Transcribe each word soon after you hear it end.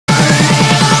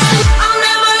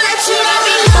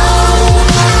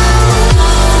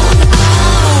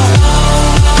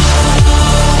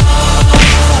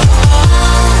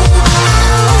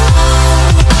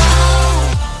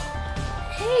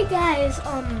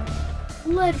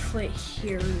LeadFoot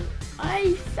here.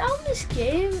 I found this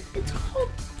game. It's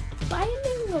called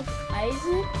Binding of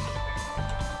Isaac,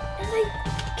 and I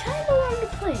kind of wanted to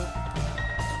play it.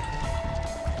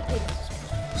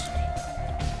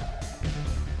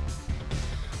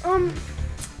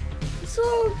 So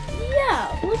yeah,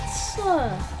 let's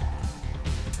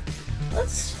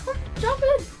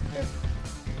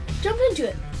jump into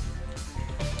it.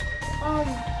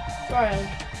 Alright.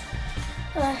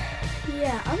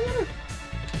 Yeah, I'm gonna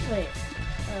wait.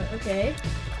 Okay.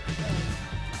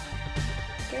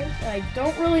 Okay. I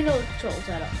don't really know the controls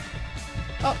at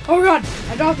all. Oh god!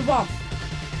 I dropped the bomb.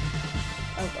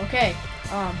 Oh, okay.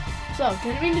 So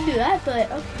didn't mean to do that,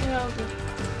 but okay. No.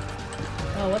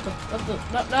 Oh, what the?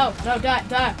 No,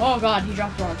 die! Oh god, he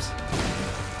dropped bombs.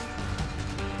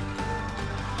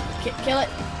 Kill it!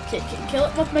 Kill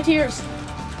it with my tears!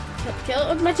 Kill it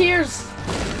with my tears!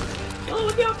 Kill it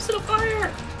with the opposite of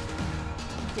fire!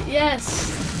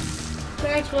 Yes!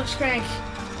 Crank, splish, crank.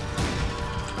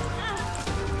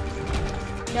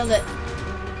 Killed it.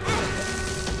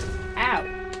 Ow.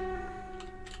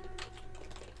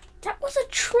 That was a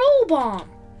troll bomb!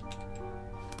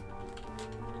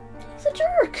 He's a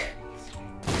jerk!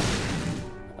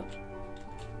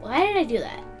 Why did I do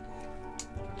that?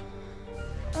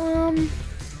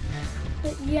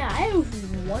 But yeah, I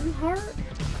have 1 heart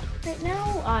right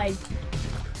now. I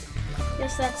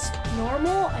guess that's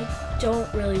normal. I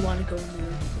don't really want to go in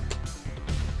there.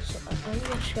 So I'm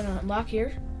just gonna unlock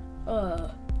here.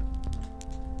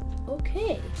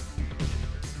 Okay.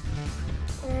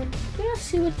 I'm gonna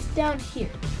see what's down here.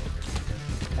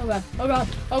 Oh god, oh god,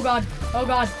 oh god, oh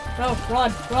god. No,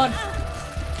 run.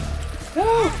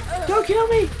 No, don't kill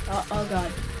me. Oh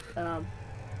god.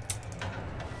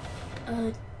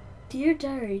 Dear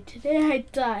diary, today I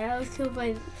died. I was killed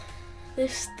by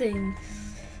this thing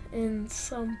in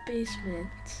some basement.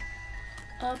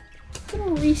 I'm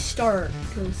gonna restart,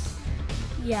 because,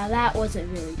 yeah, that wasn't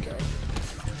really good.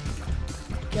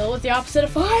 Kill it with the opposite of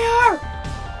fire!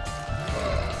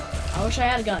 I wish I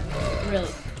had a gun,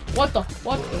 really. What?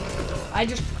 I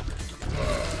just...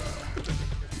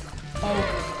 Oh,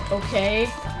 okay.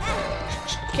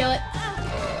 Kill it.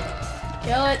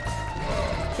 Kill it.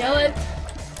 Kill it.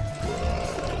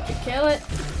 Kill it.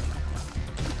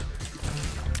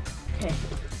 Okay,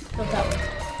 killed that one.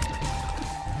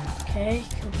 Okay,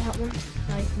 killed that one.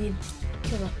 Now I need to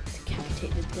kill the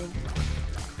decapitated thing.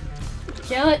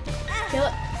 Kill it. Kill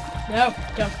it. No,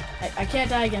 don't. I can't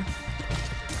die again.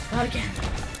 Not again.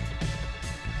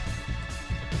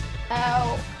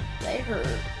 Ow, they hurt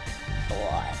a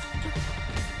lot.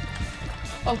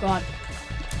 Oh god.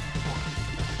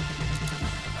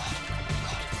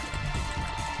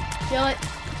 Kill it.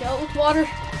 Kill it with water.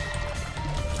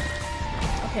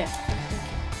 Okay.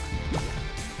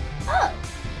 Oh,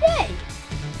 yay!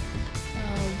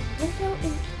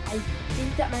 I think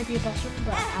that might be a boss room,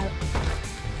 but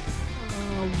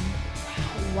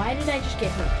why did I just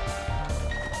get hurt?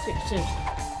 Seriously.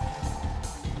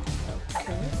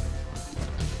 Okay.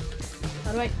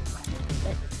 How do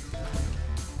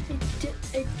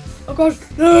oh god,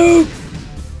 no!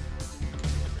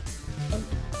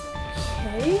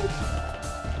 Okay.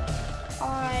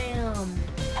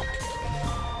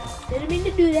 Didn't mean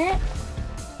to do that.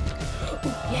 Oh,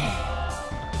 yeah.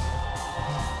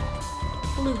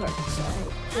 Blue hearts. I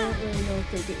don't really know what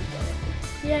they do,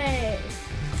 but yay.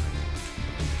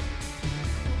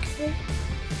 Okay.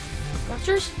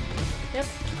 Monsters? Yep.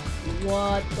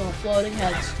 What the floating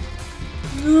heads?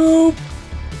 Nope.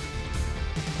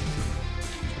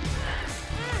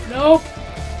 Nope.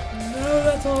 No,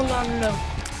 that's all not a nope.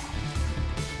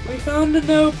 We found a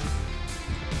nope.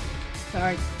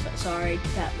 Sorry,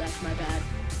 that's my bad.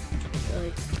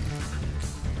 Really.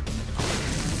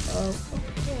 Oh,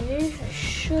 okay. I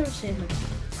should have saved my.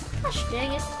 Gosh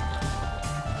dang it.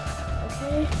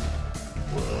 Okay.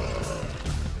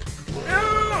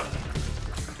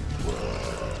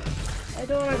 I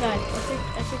don't want to die.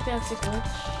 I think that's a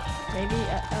glitch. Maybe,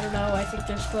 I don't know. I think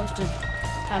they're supposed to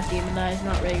have demon eyes,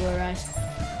 not regular eyes.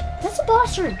 That's a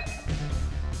boss room.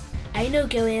 I know,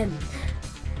 go in.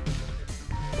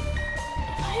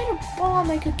 If I had a bomb,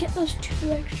 I could get those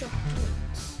 2 extra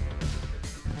hearts.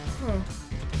 Huh.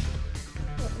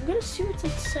 Well, I'm gonna see what's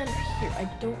inside of here. I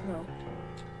don't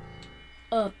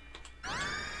know.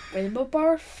 Rainbow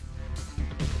barf?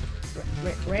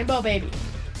 Rainbow baby.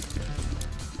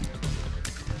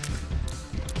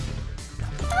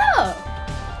 Oh!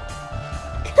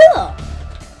 Cool!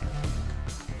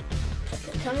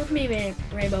 Come with me, man,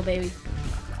 Rainbow baby.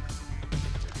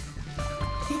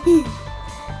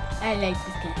 I like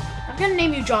this guy. I'm gonna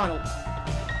name you Jonald.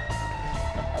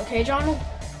 Okay, Jonald?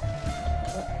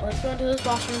 let's go into this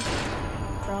boss room.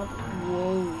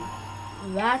 Whoa.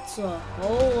 That's a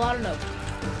whole lot of nope.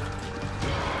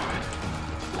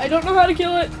 I don't know how to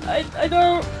kill it. I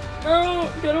don't. No,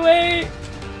 get away.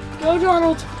 Go,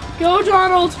 Donald. Go,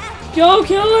 Donald. Go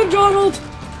kill him, Donald.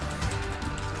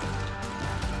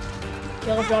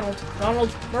 Kill him, Donald.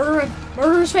 Donald, murder him.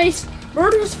 Murder his face.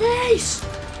 Murder his face.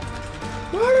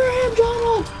 Murder him,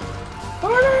 Donald.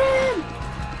 Murder him.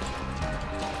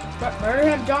 Murder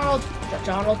him, Donald.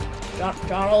 Donald.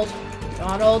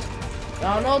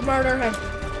 Donald, murder him.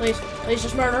 Please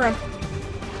just murder him.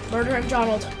 Murder him,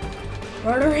 Donald.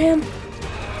 Murder him.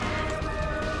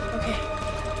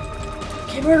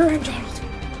 Okay, murder him,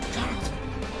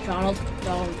 Donald.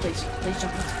 Donald, please,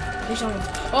 Donald. Please, Donald.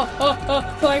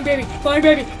 Oh, flying baby.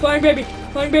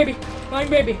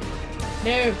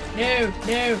 No,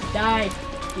 die.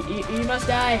 You must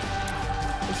die.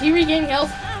 Is he regaining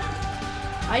health?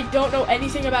 I don't know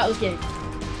anything about this game.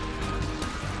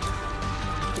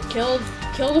 Kill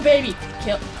the baby.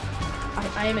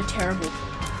 I am a terrible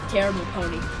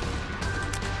pony.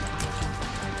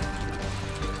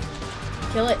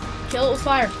 Kill it with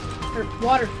fire, or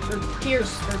water, or tears,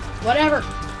 or whatever.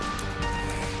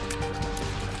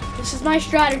 This is my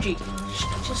strategy.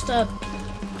 Just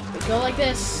go like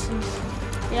this.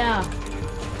 Yeah.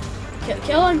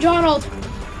 Kill him, Donald.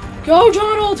 Go,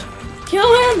 Donald. Kill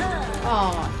him.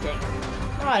 Oh, dang it.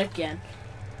 Not again.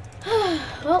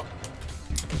 Well,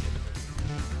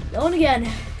 going again.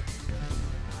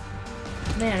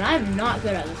 Man, I'm not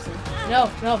good at this thing. No.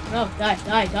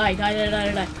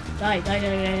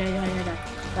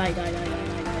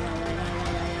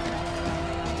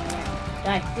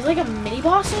 Die. He's like a mini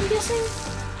boss, I'm guessing.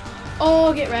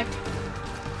 Oh, get wrecked.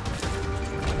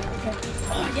 Okay.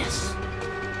 Oh, yes.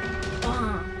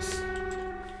 Bombs.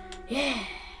 Yeah.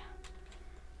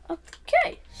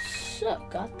 Okay. So,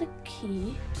 got the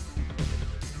key.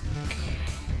 Okay.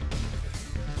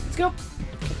 Let's go.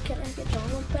 Can I get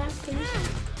Donald back, please?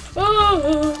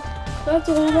 Oh, that's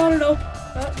a whole lot of nope.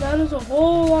 That is a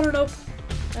whole lot of nope.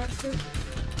 That's good.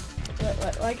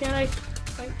 Why can't I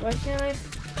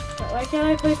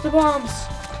place the bombs?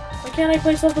 Why can't I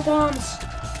place all the bombs?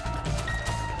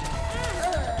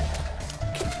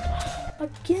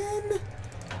 Again?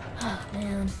 Oh,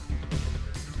 man.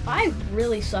 I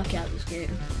really suck at this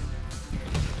game.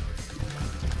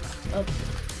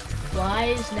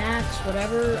 Flies, gnats,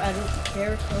 whatever, I don't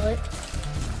care, kill it.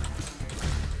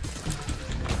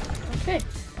 Okay,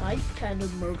 I kind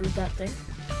of murdered that thing.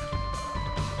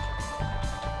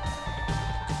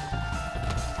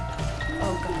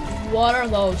 Oh god, what are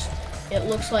those? It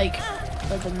looks like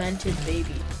a demented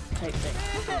baby type thing.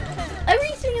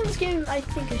 Everything in this game I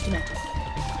think is demented.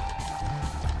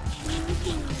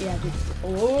 Yeah, dude.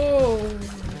 Oh,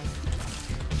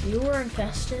 you were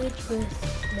infested with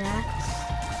gnats.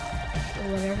 Or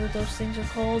whatever those things are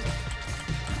called.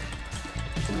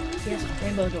 Yes,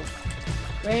 rainbow door.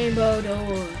 Rainbow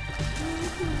door.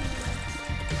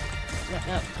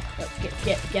 No,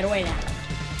 get away now.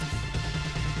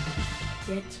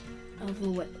 Get out of the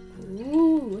way.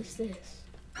 Ooh, what's this?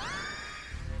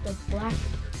 The black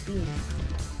bean.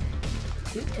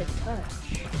 Toot to touch.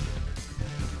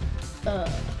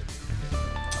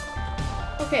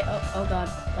 Okay, oh god.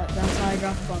 That's how I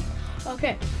drop a bomb.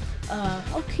 Okay.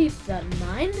 I'll keep that in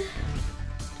mind.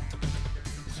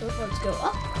 So let's go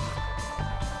up.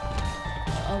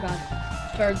 Oh god.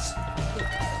 Turds.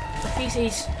 The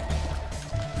feces.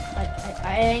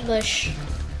 I English.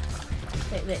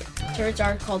 Turds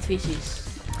are called feces.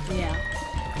 Yeah.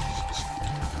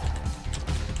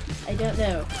 I don't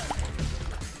know.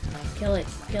 Kill it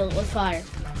with fire.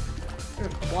 Or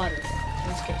water, in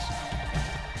this case.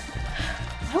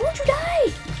 Why won't you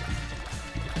die?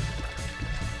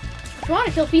 If you want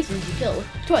to kill feces, you kill it with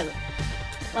the toilet.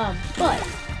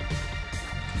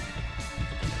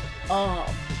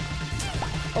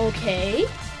 Okay.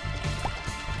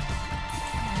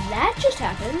 That just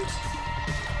happened.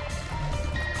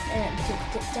 And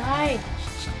to die.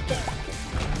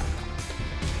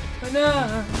 Oh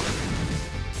no.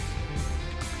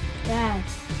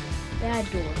 Bad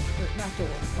door. Or not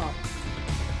door, bomb.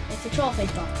 It's a troll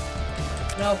face bomb.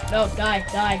 No, die.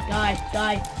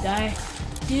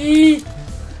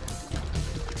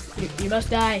 You must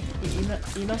die.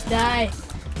 You must die.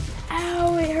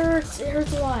 Ow, it hurts. It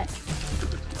hurts a lot.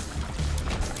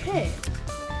 Okay.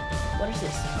 What is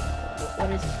this? What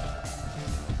is it?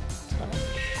 Touch.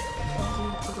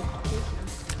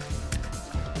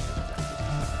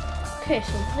 Okay,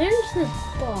 so there's the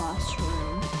boss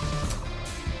room.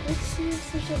 Let's see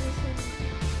if there's anything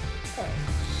else.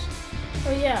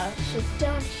 Oh yeah, so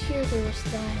down here there was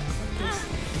that.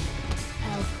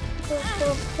 Ow.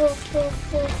 Oh.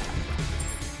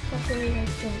 Hopefully I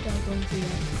don't die going through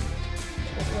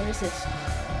that. What is this?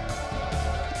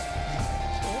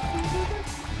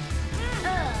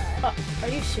 Oh, are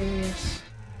you serious?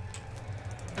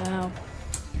 Wow.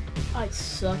 I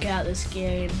suck at this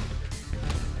game.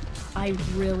 I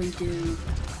really do.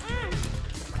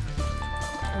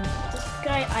 This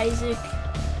guy, Isaac,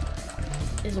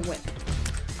 is a whip.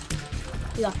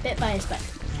 He got bit by a spider.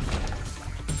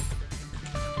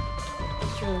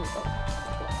 It's really... Oh,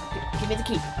 give me the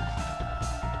key.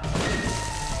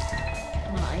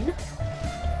 Mine.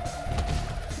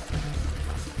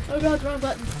 Oh god, wrong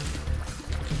button.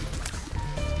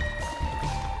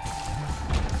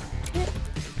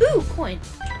 Ooh, coin.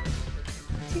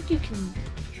 I think you can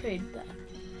trade that.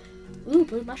 Ooh,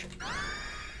 blue mushroom.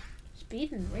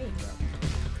 Speed and range.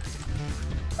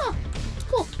 Oh,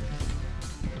 cool.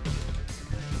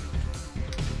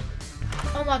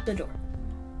 Unlock the door.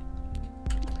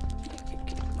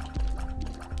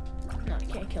 No, I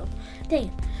can't kill him. Dang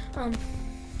it.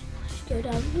 Let's go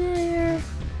down there.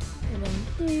 Go down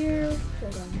there. Go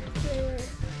down there.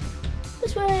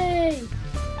 This way.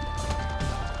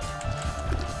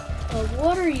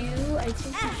 What are you? I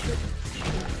think you should.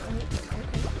 Okay.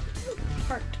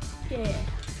 Heart. Yeah.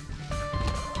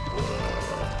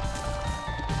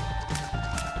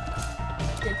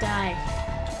 That die.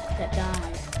 That die.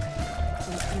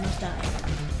 You must die.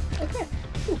 Okay.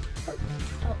 Ooh, heart.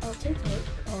 I'll take it.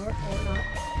 Or not.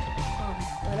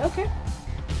 But okay.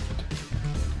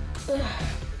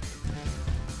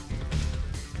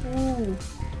 Ooh.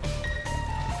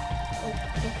 Oh,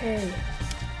 okay.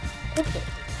 What the?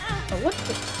 Oh, what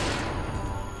the?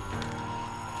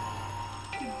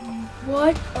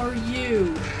 What are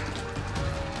you?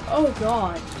 Oh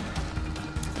god.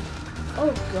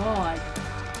 Oh god.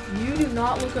 You do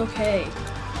not look okay.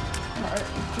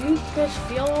 Do you guys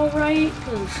feel alright?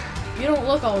 Because you don't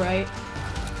look alright.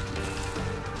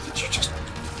 Did you just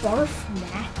barf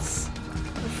gnats?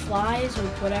 Or flies or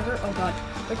whatever? Oh god.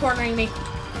 They're cornering me.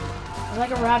 I'm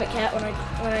like a rabbit cat when I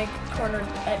corner.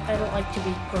 I don't like to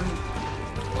be cornered.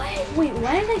 Wait,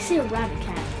 why did I say a rabbit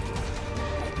cat?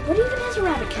 What even is a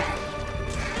rabbit cat?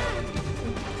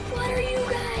 What are you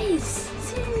guys?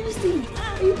 Seriously?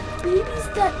 Are you babies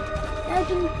that have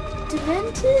been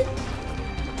demented?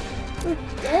 Or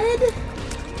dead?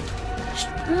 Just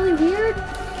really weird?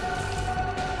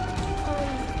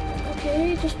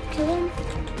 Okay, just kill them.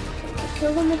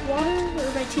 Kill them with water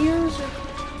or by tears or...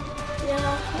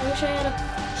 Yeah, I wish I had a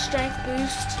strength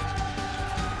boost.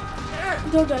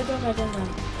 Don't die, don't die, don't die.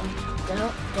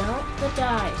 Don't die. Don't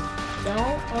die.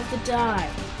 Don't die.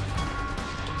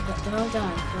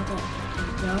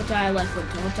 Don't die, LeadFoot.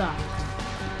 Don't die.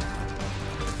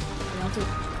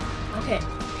 Okay.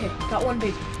 Got one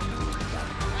baby.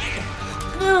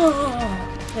 No.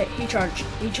 Hey, he charged.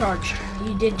 He did charge.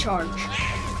 He charged.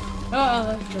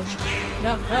 No.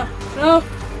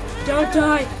 Don't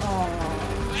die. Aww.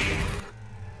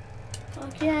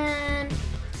 Again.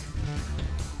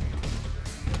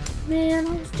 Man, I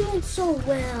was doing so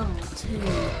well, too.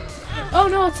 Oh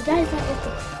no, it's the guys that with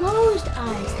the closed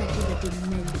eyes that do the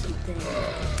demented thing.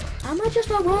 I'm not just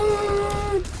a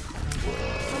run.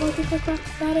 I'm gonna get the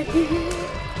crap out of here.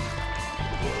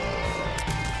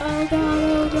 Oh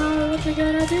god, what you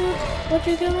gonna do? What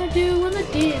you gonna do when the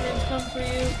demons come for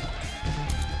you?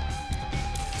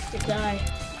 You die.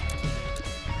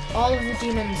 All of the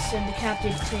demons in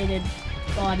decapitated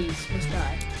bodies must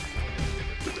die.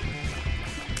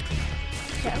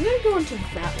 Okay, I'm gonna go into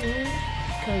that room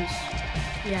because,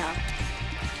 yeah,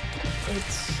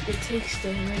 it takes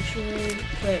damage away.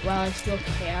 But while I still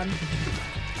can, I'm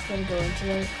gonna go into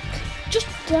there. Just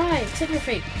die! Sit in your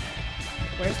fate.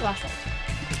 Where's the last one?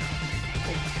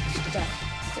 Just die.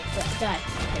 Die.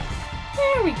 Okay.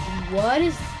 There we go. What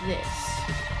is this?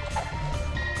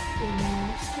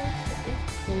 It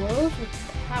glows with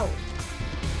power.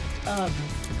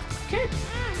 Okay.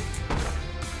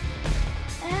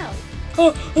 Ow.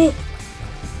 Oh.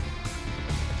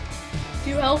 Do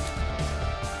you help?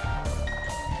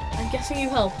 I'm guessing you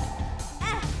help.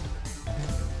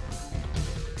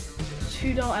 If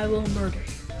you don't, I will murder you.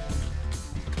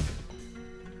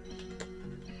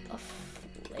 A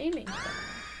flaming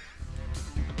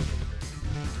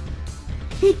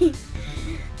thing.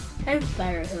 I'm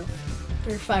fireproof.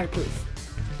 Or fireproof.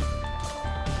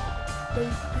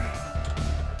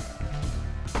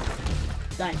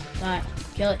 Die.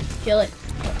 Kill it.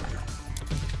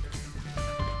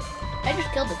 I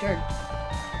just killed the turd.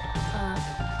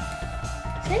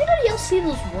 Does anybody else see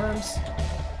those worms?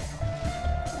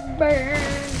 Burn.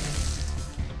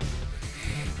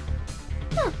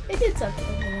 Huh, It did something.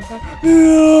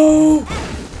 No!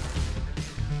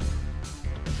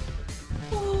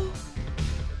 Oh.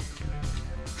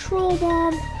 Troll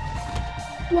bomb.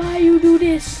 Why you do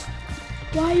this?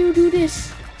 Why you do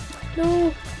this?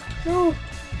 No, no,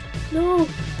 no.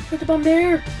 Put the bomb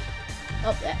there.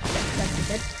 Oh, that's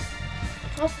it.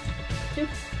 Oh, dude.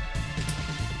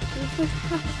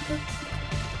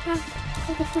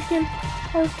 Oh, the freaking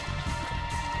heart.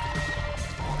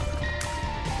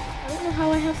 I don't know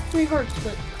how I have 3 hearts,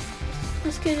 but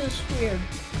this kid is weird.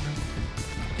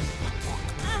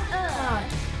 Ah,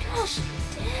 gosh,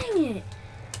 dang it.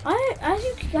 As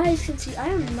you guys can see, I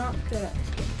am not good at this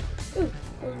game. Ooh,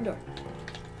 closing door.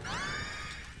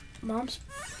 Mom's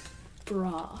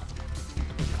bra.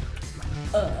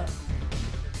 Oh,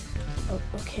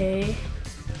 okay.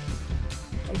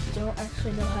 I don't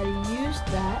actually know how to use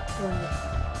that, but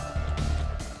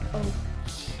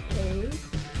okay.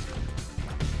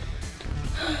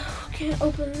 Can't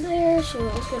open there, so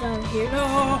let's go down here.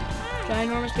 No!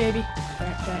 Ginormous baby.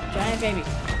 Giant baby.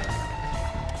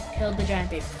 Killed the giant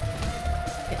baby.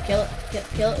 Kill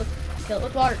it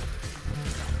with water.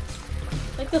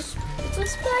 Like this, it's a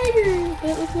spider,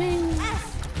 but with wings.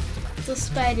 It's a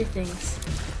spider things.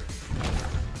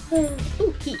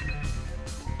 Ooh, key.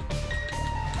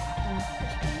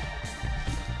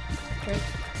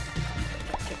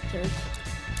 Turds.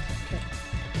 Okay.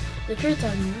 The turds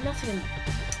are nothing.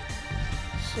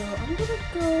 So I'm gonna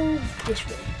go this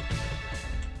way.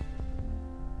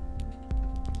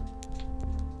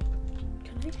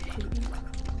 Can I shoot you?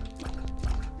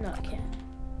 No, I can't.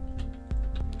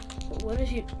 But what do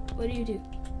you do? What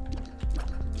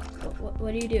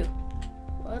do you do?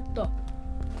 What the?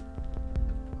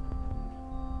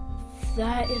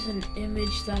 That is an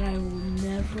image that I will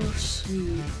never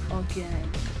see again.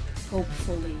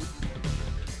 Hopefully.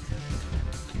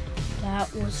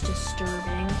 That was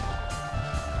disturbing.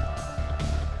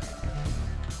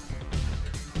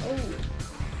 Oh,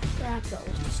 crap, that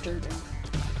was disturbing.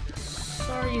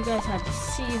 Sorry you guys had to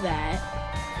see that.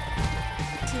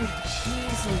 Dude,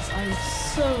 Jesus, I'm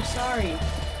so sorry.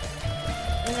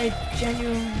 And I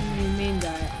genuinely mean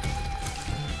that.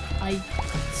 I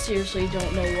seriously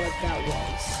don't know what that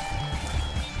was.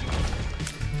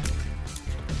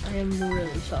 I am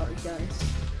really sorry, guys.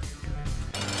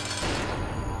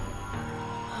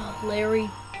 Larry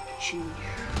Jr.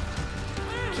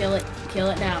 Kill it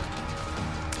now.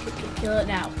 Kill it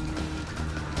now.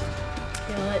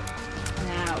 Kill it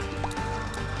now.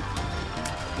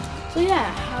 So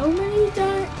yeah, how many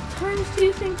times do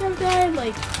you think I've died?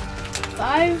 Like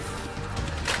 5?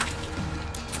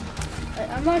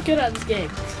 I'm not good at this game.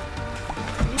 Do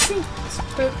you think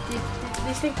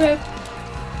these things poop?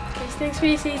 These things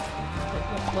species?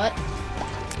 What?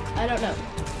 I don't know.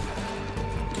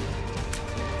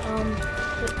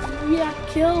 But yeah,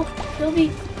 kill the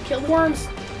worms.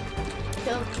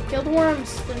 Kill the worms.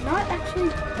 They're not actually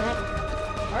that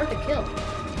hard to kill.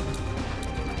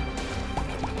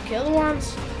 Kill the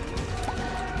worms.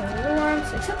 Kill the worms.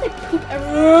 Except they poop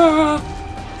everywhere.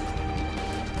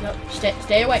 Nope.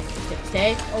 Stay away.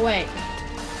 Stay away.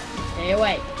 Stay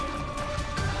away.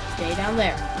 Stay down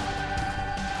there.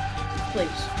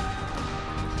 Please.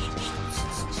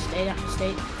 Stay down.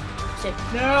 Stay.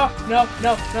 No.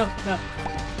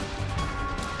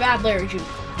 Bad, Larry Jr.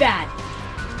 Bad.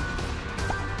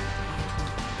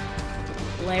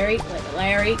 Larry.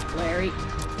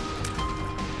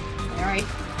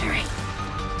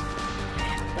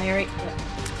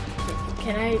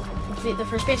 Can I complete the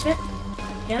first basement?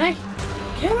 Can I?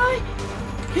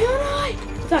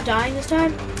 Without dying this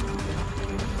time?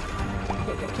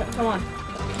 Come on.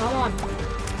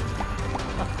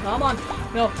 Come on.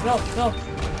 No.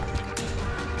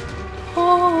 Oh.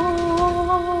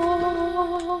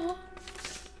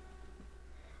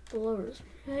 The lowers.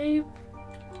 Hey.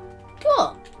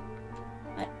 Cool.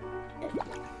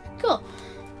 Cool.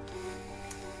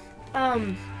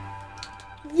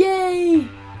 Yay!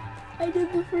 I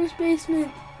did the first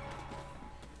basement.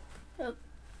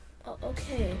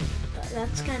 Okay.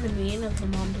 That's kind of mean of the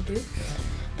mom to do.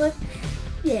 But,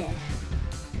 yeah.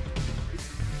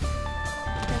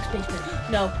 Next basement.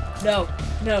 No.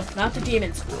 Not the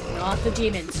demons.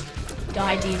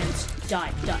 Die, demons.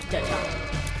 Die.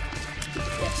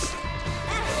 Yes.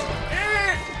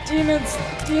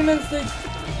 Demons,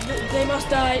 they must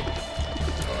die.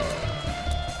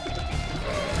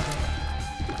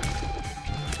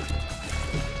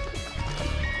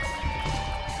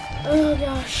 Oh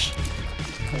gosh.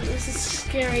 This is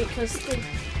scary because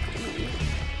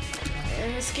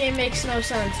this game makes no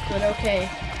sense, but okay.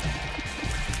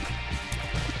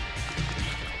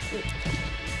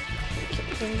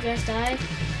 Can you guys die?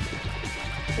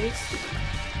 Please.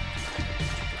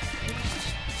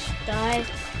 Just die.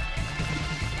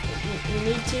 You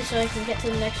need to so I can get to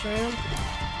the next room.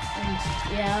 And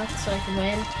yeah, so I can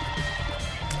win.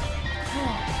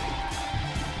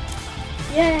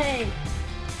 Yay!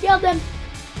 Killed them!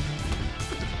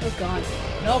 Oh god.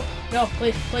 Nope. No,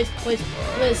 please, please, please.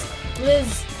 Liz.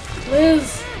 Liz.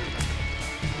 Liz.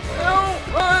 No,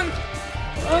 run!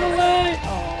 Run away!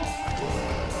 Oh.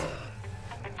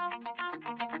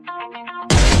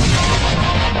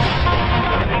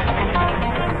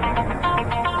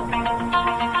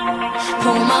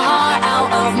 Pull my heart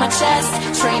out of my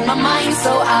chest, train my mind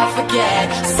so I forget.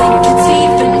 Sink your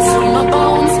teeth into my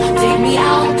bones, dig me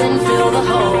out, then fill the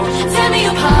hole. Tear me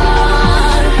apart.